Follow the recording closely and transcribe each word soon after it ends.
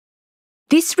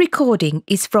This recording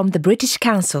is from the British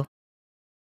Council.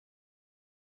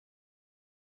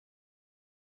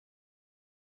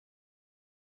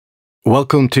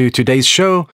 Welcome to today's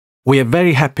show. We are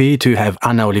very happy to have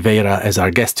Ana Oliveira as our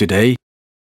guest today.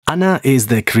 Ana is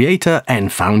the creator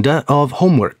and founder of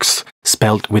Homeworks,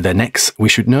 spelled with an X, we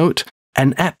should note,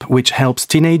 an app which helps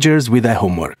teenagers with their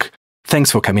homework.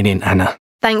 Thanks for coming in, Ana.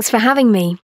 Thanks for having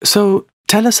me. So,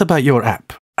 tell us about your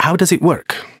app. How does it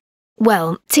work?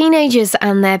 Well, teenagers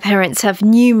and their parents have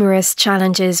numerous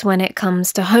challenges when it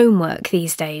comes to homework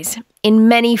these days. In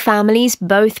many families,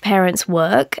 both parents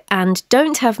work and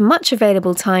don't have much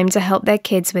available time to help their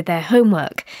kids with their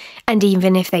homework. And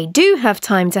even if they do have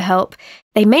time to help,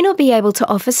 they may not be able to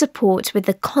offer support with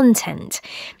the content.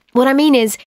 What I mean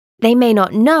is, they may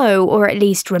not know or at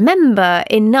least remember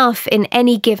enough in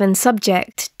any given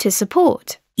subject to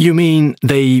support. You mean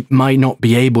they might not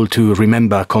be able to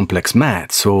remember complex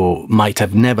maths or might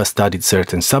have never studied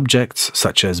certain subjects,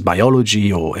 such as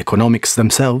biology or economics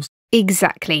themselves?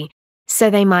 Exactly.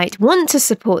 So they might want to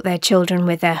support their children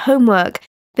with their homework,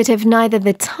 but have neither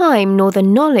the time nor the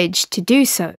knowledge to do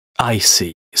so. I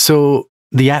see. So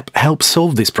the app helps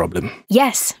solve this problem?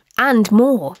 Yes, and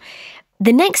more.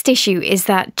 The next issue is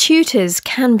that tutors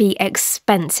can be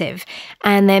expensive,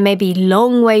 and there may be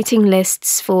long waiting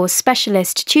lists for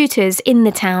specialist tutors in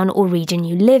the town or region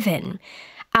you live in.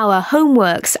 Our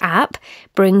Homeworks app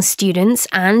brings students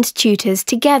and tutors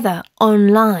together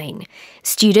online.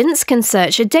 Students can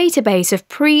search a database of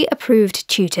pre-approved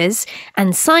tutors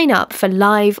and sign up for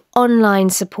live online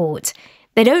support.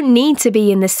 They don't need to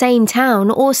be in the same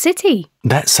town or city.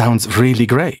 That sounds really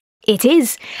great. It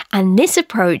is, and this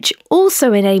approach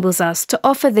also enables us to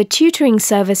offer the tutoring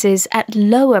services at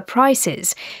lower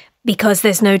prices, because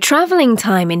there's no travelling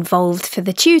time involved for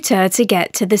the tutor to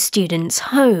get to the student's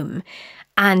home.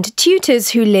 And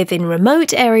tutors who live in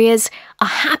remote areas are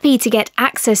happy to get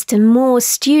access to more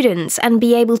students and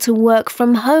be able to work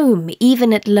from home,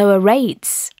 even at lower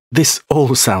rates. This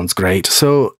all sounds great.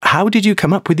 So how did you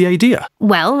come up with the idea?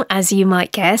 Well, as you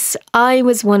might guess, I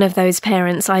was one of those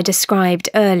parents I described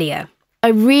earlier. I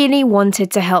really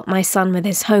wanted to help my son with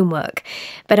his homework,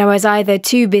 but I was either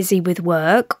too busy with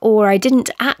work or I didn't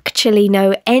actually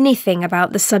know anything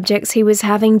about the subjects he was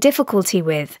having difficulty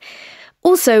with.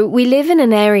 Also, we live in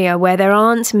an area where there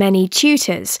aren't many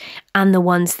tutors, and the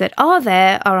ones that are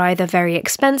there are either very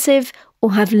expensive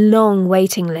or have long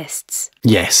waiting lists.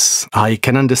 Yes, I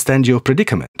can understand your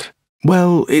predicament.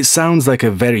 Well, it sounds like a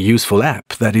very useful app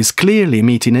that is clearly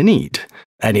meeting a need,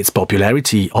 and its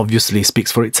popularity obviously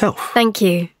speaks for itself. Thank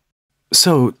you.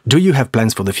 So, do you have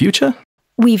plans for the future?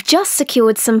 We've just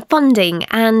secured some funding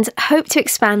and hope to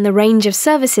expand the range of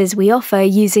services we offer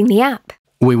using the app.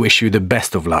 We wish you the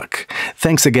best of luck.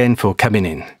 Thanks again for coming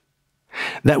in.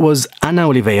 That was Ana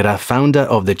Oliveira, founder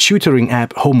of the tutoring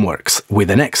app Homeworks, with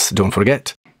an X, don't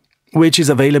forget, which is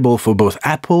available for both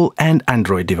Apple and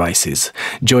Android devices.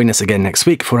 Join us again next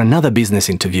week for another business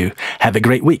interview. Have a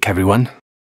great week, everyone.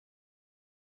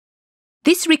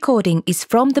 This recording is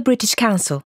from the British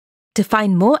Council. To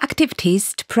find more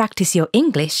activities to practice your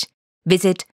English,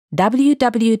 visit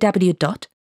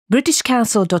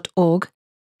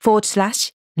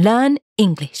www.britishcouncil.org/learn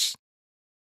English.